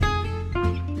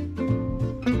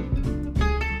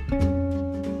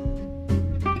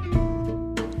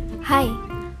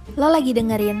lagi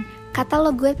dengerin Kata Lo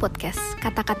Gue Podcast,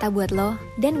 kata-kata buat lo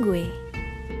dan gue.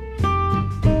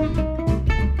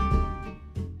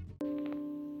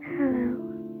 Halo,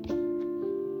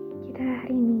 kita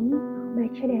hari ini mau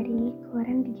baca dari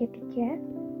Keluaran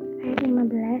 33 ayat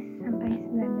 15 sampai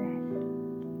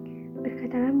 19.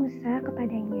 Berkatalah Musa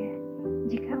kepadanya,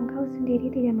 jika engkau sendiri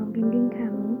tidak membimbing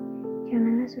kami,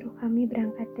 janganlah suruh kami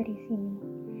berangkat dari sini.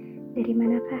 Dari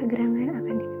manakah gerangan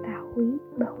akan diketahui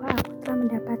bahwa aku telah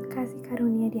mendapat kasih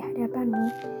karunia di hadapanmu,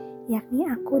 yakni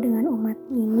aku dengan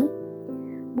umatmu ini?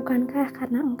 Bukankah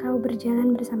karena engkau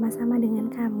berjalan bersama-sama dengan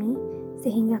kami,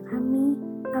 sehingga kami,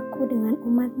 aku dengan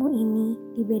umatmu ini,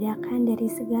 dibedakan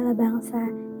dari segala bangsa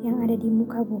yang ada di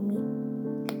muka bumi?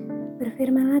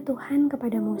 Berfirmanlah Tuhan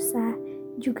kepada Musa,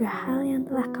 juga hal yang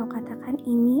telah kau katakan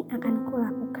ini akan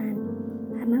kulakukan,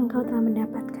 karena engkau telah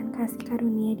mendapatkan kasih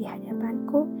karunia di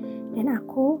hadapanku, dan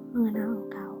aku mengenal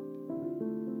engkau.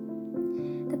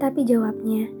 Tetapi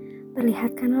jawabnya,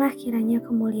 perlihatkanlah kiranya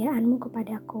kemuliaanmu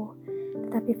kepadaku.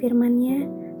 Tetapi firman-Nya,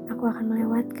 aku akan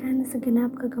melewatkan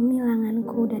segenap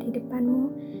kegemilanganku dari depanmu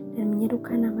dan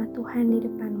menyerukan nama Tuhan di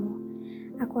depanmu.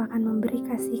 Aku akan memberi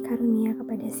kasih karunia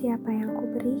kepada siapa yang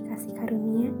kuberi kasih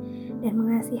karunia dan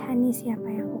mengasihani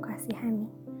siapa yang kukasihani.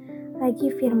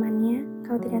 Lagi firman-Nya,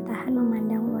 kau tidak tahan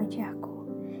memandang wajahku,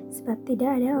 sebab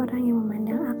tidak ada orang yang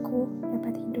memandang aku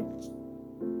dapat hidup.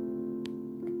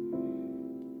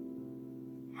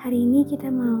 Hari ini kita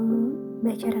mau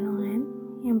baca renungan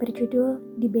yang berjudul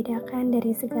Dibedakan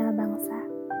dari Segala Bangsa.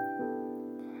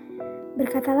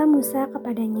 Berkatalah Musa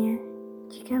kepadanya,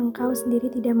 jika engkau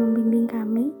sendiri tidak membimbing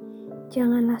kami,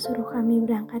 janganlah suruh kami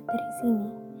berangkat dari sini.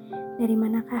 Dari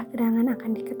manakah gerangan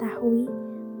akan diketahui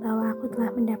bahwa aku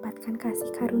telah mendapatkan kasih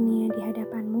karunia di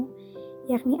hadapanmu,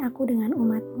 yakni aku dengan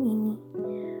umatmu ini?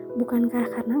 Bukankah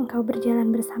karena engkau berjalan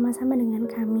bersama-sama dengan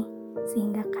kami,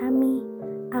 sehingga kami,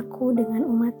 aku dengan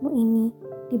umatmu ini,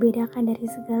 dibedakan dari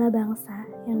segala bangsa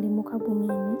yang di muka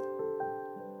bumi ini?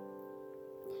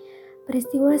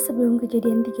 Peristiwa sebelum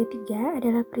Kejadian 33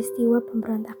 adalah peristiwa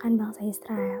pemberontakan bangsa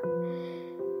Israel.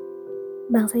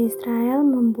 Bangsa Israel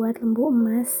membuat lembu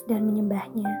emas dan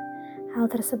menyembahnya. Hal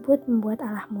tersebut membuat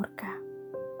Allah murka.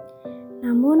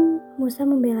 Namun, Musa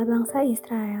membela bangsa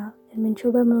Israel dan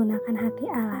mencoba melunakkan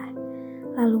hati Allah.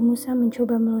 Lalu Musa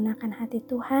mencoba melunakkan hati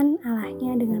Tuhan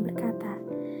Allahnya dengan berkata,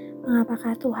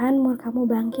 mengapakah Tuhan murkamu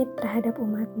bangkit terhadap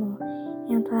umatmu,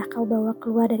 yang telah kau bawa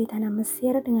keluar dari tanah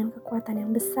Mesir dengan kekuatan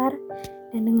yang besar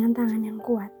dan dengan tangan yang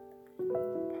kuat?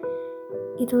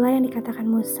 Itulah yang dikatakan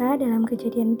Musa dalam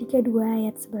Kejadian 32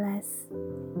 ayat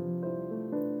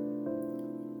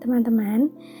 11.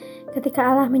 Teman-teman, ketika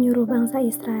Allah menyuruh bangsa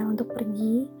Israel untuk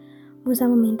pergi, Musa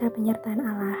meminta penyertaan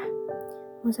Allah.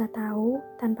 Musa tahu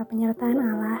tanpa penyertaan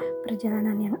Allah,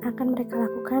 perjalanan yang akan mereka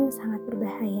lakukan sangat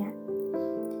berbahaya.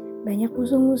 Banyak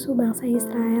musuh-musuh bangsa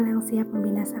Israel yang siap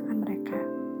membinasakan mereka.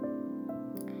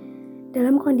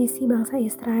 Dalam kondisi bangsa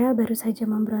Israel baru saja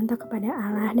memberontak kepada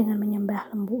Allah dengan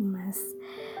menyembah lembu emas,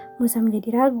 Musa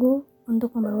menjadi ragu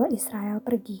untuk membawa Israel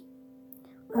pergi.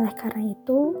 Oleh karena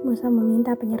itu, Musa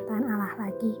meminta penyertaan Allah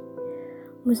lagi.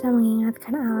 Musa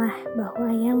mengingatkan Allah bahwa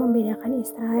yang membedakan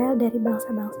Israel dari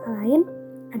bangsa-bangsa lain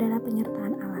adalah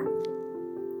penyertaan Allah.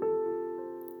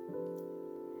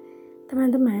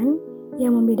 Teman-teman,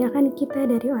 yang membedakan kita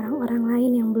dari orang-orang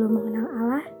lain yang belum mengenal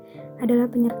Allah adalah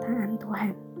penyertaan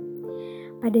Tuhan.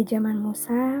 Pada zaman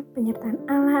Musa, penyertaan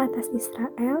Allah atas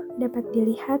Israel dapat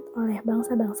dilihat oleh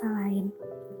bangsa-bangsa lain.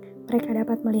 Mereka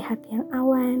dapat melihat tiang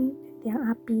awan,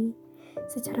 tiang api.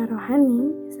 Secara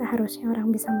rohani, seharusnya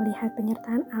orang bisa melihat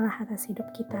penyertaan Allah atas hidup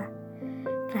kita.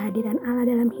 Kehadiran Allah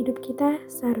dalam hidup kita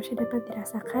seharusnya dapat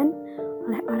dirasakan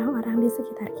oleh orang-orang di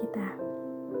sekitar kita.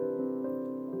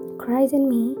 Christ in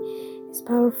me is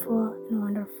powerful and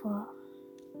wonderful.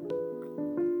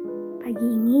 Pagi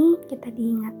ini kita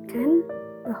diingatkan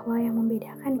bahwa yang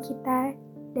membedakan kita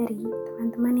dari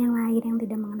teman-teman yang lain yang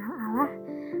tidak mengenal Allah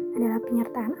adalah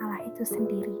penyertaan Allah itu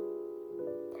sendiri.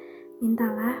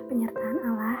 Mintalah penyertaan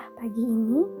Allah pagi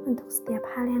ini untuk setiap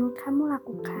hal yang kamu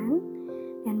lakukan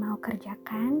dan mau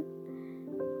kerjakan,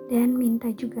 dan minta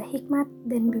juga hikmat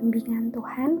dan bimbingan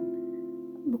Tuhan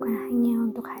bukan hanya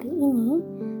untuk hari ini,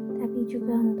 tapi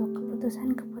juga untuk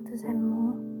keputusan-keputusanmu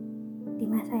di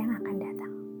masa yang akan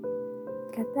datang.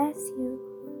 God bless you.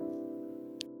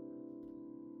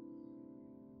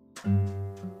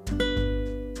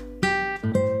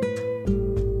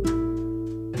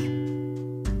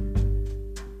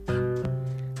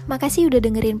 Makasih udah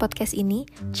dengerin podcast ini.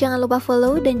 Jangan lupa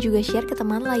follow dan juga share ke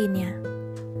teman lainnya.